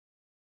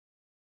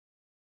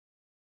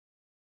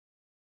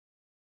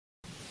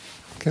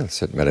Okay, let's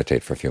sit,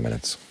 meditate for a few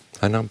minutes.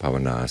 Anam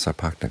pavana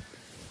sapakta.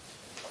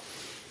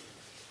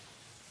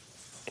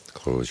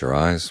 Close your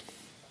eyes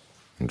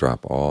and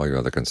drop all your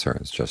other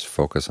concerns. Just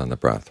focus on the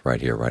breath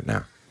right here, right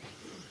now.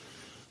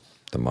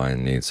 The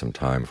mind needs some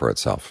time for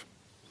itself,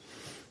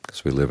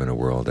 because we live in a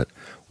world that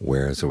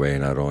wears away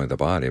not only the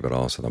body but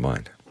also the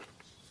mind.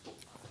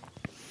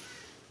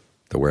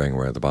 The wearing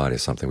away of the body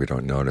is something we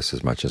don't notice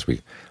as much as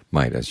we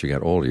might. As you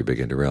get older, you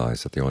begin to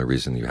realize that the only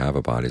reason you have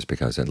a body is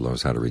because it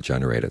knows how to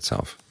regenerate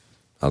itself.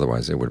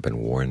 Otherwise, it would have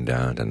been worn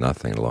down to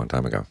nothing a long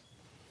time ago.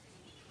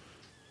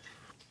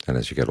 And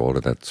as you get older,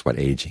 that's what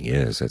aging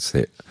is. It's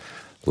the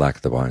lack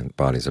of the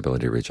body's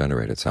ability to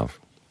regenerate itself.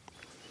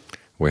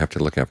 We have to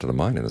look after the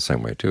mind in the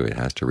same way, too. It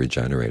has to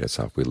regenerate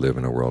itself. We live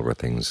in a world where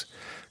things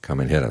come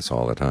and hit us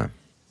all the time.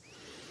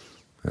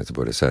 As the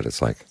Buddha said,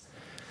 it's like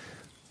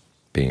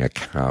being a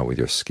cow with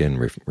your skin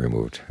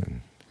removed.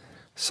 And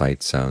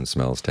sight, sound,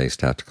 smells, taste,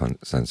 tactile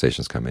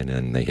sensations come in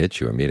and they hit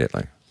you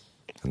immediately.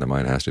 And the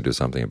mind has to do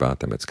something about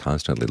them. It's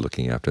constantly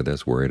looking after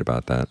this, worried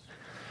about that.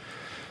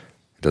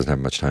 It doesn't have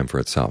much time for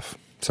itself.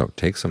 So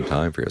take some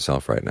time for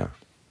yourself right now.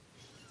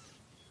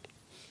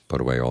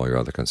 Put away all your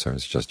other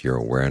concerns, just your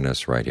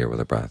awareness right here with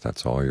the breath.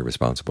 That's all you're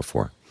responsible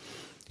for.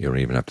 You don't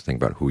even have to think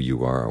about who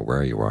you are or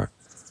where you are,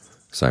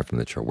 aside from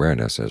that your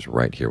awareness is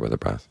right here with the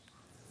breath.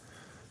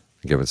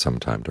 Give it some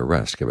time to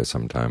rest. Give it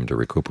some time to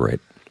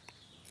recuperate.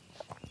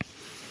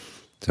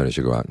 So as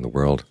you go out in the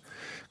world,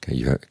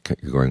 you're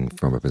going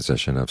from a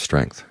position of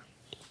strength,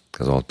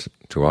 because all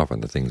too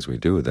often the things we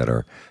do that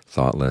are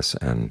thoughtless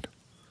and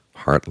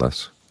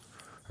heartless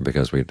are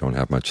because we don't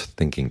have much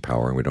thinking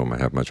power and we don't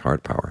have much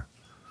heart power.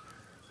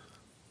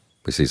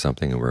 We see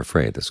something and we're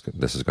afraid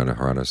this is going to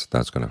hurt us,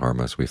 that's going to harm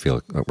us. We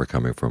feel that we're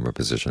coming from a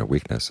position of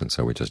weakness, and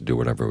so we just do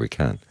whatever we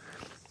can.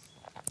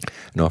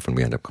 And often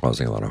we end up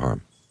causing a lot of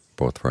harm,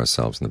 both for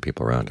ourselves and the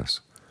people around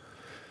us.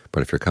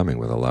 But if you're coming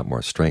with a lot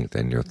more strength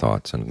in your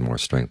thoughts and more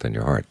strength in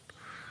your heart,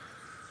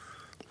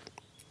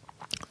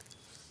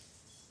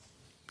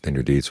 then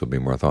your deeds will be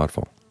more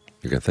thoughtful.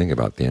 You can think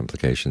about the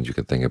implications, you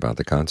can think about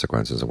the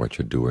consequences of what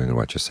you're doing and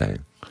what you're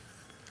saying.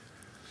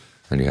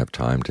 And you have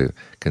time to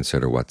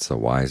consider what's the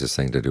wisest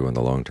thing to do in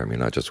the long term. You're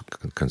not just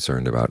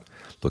concerned about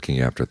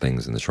looking after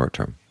things in the short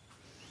term.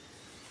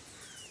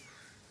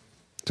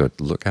 So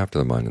look after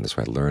the mind in this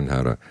way. Learn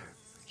how to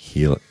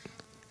heal it.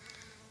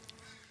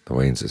 The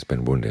ways it's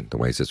been wounded, the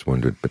ways it's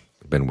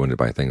been wounded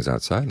by things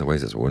outside, and the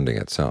ways it's wounding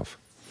itself.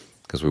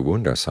 Because we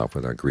wound ourselves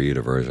with our greed,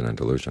 aversion, and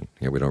delusion.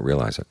 Yet we don't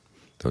realize it.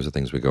 Those are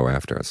things we go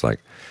after. It's like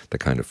the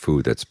kind of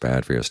food that's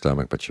bad for your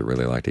stomach, but you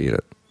really like to eat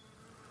it.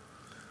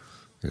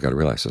 You've got to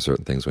realize that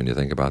certain things, when you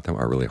think about them,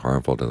 are really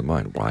harmful to the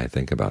mind. Why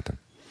think about them?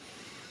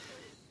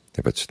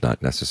 If it's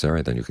not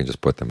necessary, then you can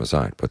just put them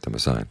aside. Put them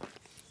aside.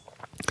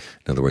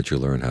 In other words, you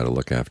learn how to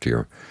look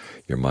after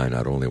your mind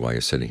not only while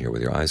you're sitting here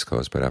with your eyes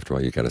closed, but after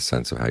all you get a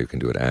sense of how you can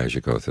do it as you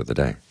go through the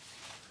day.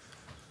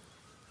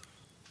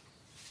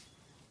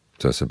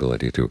 So this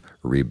ability to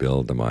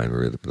rebuild the mind,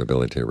 the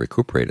ability to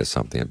recuperate, is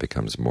something that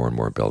becomes more and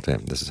more built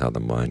in. This is how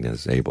the mind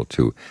is able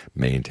to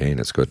maintain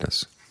its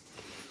goodness.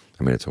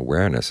 I mean, its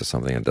awareness is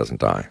something that doesn't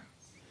die.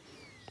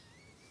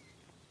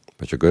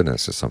 But your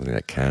goodness is something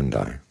that can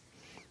die.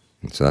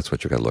 And so that's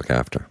what you've got to look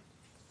after.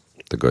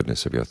 The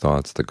goodness of your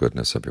thoughts, the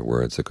goodness of your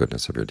words, the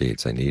goodness of your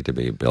deeds. They need to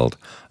be built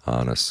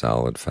on a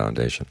solid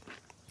foundation.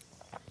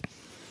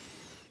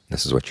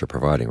 This is what you're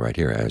providing right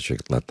here as you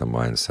let the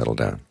mind settle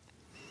down.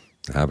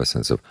 Have a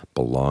sense of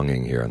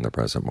belonging here in the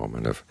present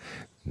moment, of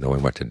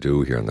knowing what to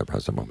do here in the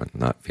present moment,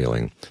 not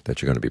feeling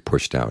that you're going to be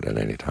pushed out at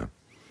any time.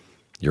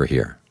 You're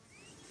here,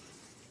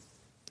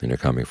 and you're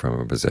coming from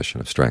a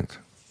position of strength.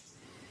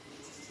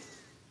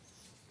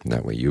 And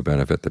that way you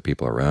benefit, the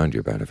people around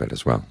you benefit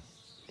as well,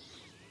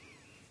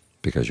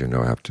 because you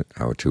know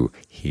how to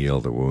heal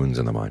the wounds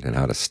in the mind and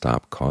how to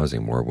stop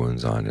causing more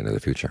wounds on into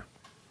the future.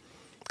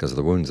 Because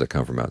the wounds that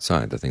come from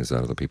outside, the things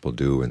that other people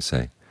do and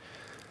say,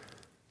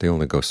 they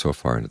only go so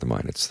far into the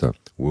mind. It's the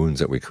wounds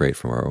that we create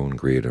from our own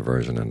greed,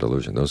 aversion, and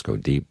delusion. Those go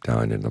deep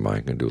down into the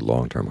mind and do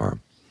long-term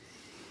harm.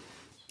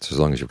 So as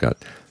long as you've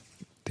got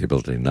the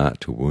ability not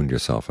to wound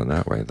yourself in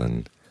that way,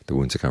 then the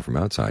wounds that come from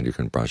outside you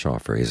can brush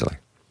off very easily,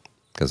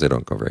 because they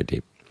don't go very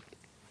deep.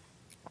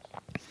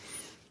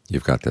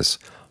 You've got this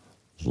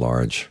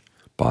large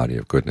body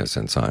of goodness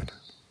inside,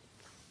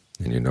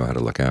 and you know how to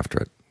look after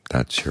it.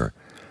 That's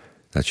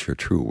your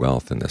true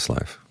wealth in this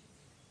life.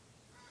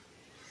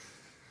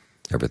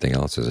 Everything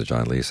else, as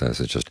John Lee says,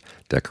 is just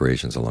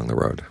decorations along the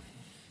road.